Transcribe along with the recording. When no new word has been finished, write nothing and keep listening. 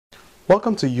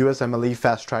Welcome to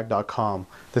USMLEFasttrack.com.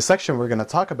 The section we're going to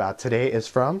talk about today is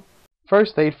from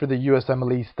First Aid for the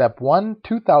USMLE Step 1,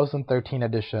 2013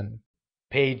 edition.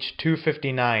 Page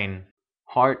 259.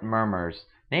 Heart murmurs.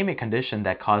 Name a condition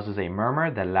that causes a murmur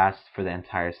that lasts for the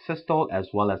entire systole as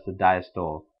well as the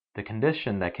diastole. The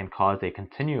condition that can cause a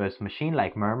continuous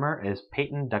machine-like murmur is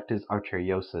patent ductus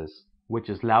arteriosus, which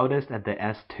is loudest at the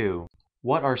S2.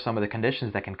 What are some of the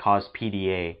conditions that can cause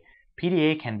PDA?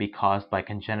 PDA can be caused by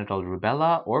congenital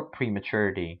rubella or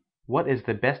prematurity. What is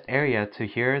the best area to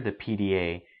hear the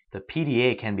PDA? The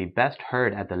PDA can be best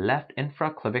heard at the left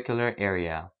infraclavicular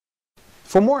area.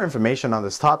 For more information on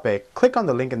this topic, click on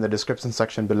the link in the description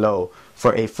section below.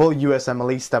 For a full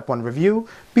USMLE Step 1 review,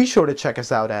 be sure to check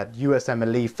us out at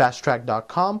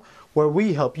USMLEFasttrack.com, where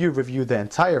we help you review the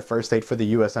entire first aid for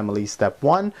the USMLE Step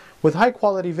 1 with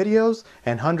high-quality videos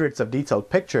and hundreds of detailed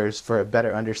pictures for a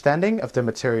better understanding of the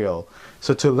material.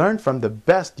 So to learn from the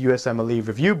best USMLE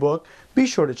review book, be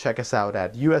sure to check us out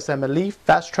at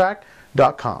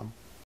USMLEFasttrack.com.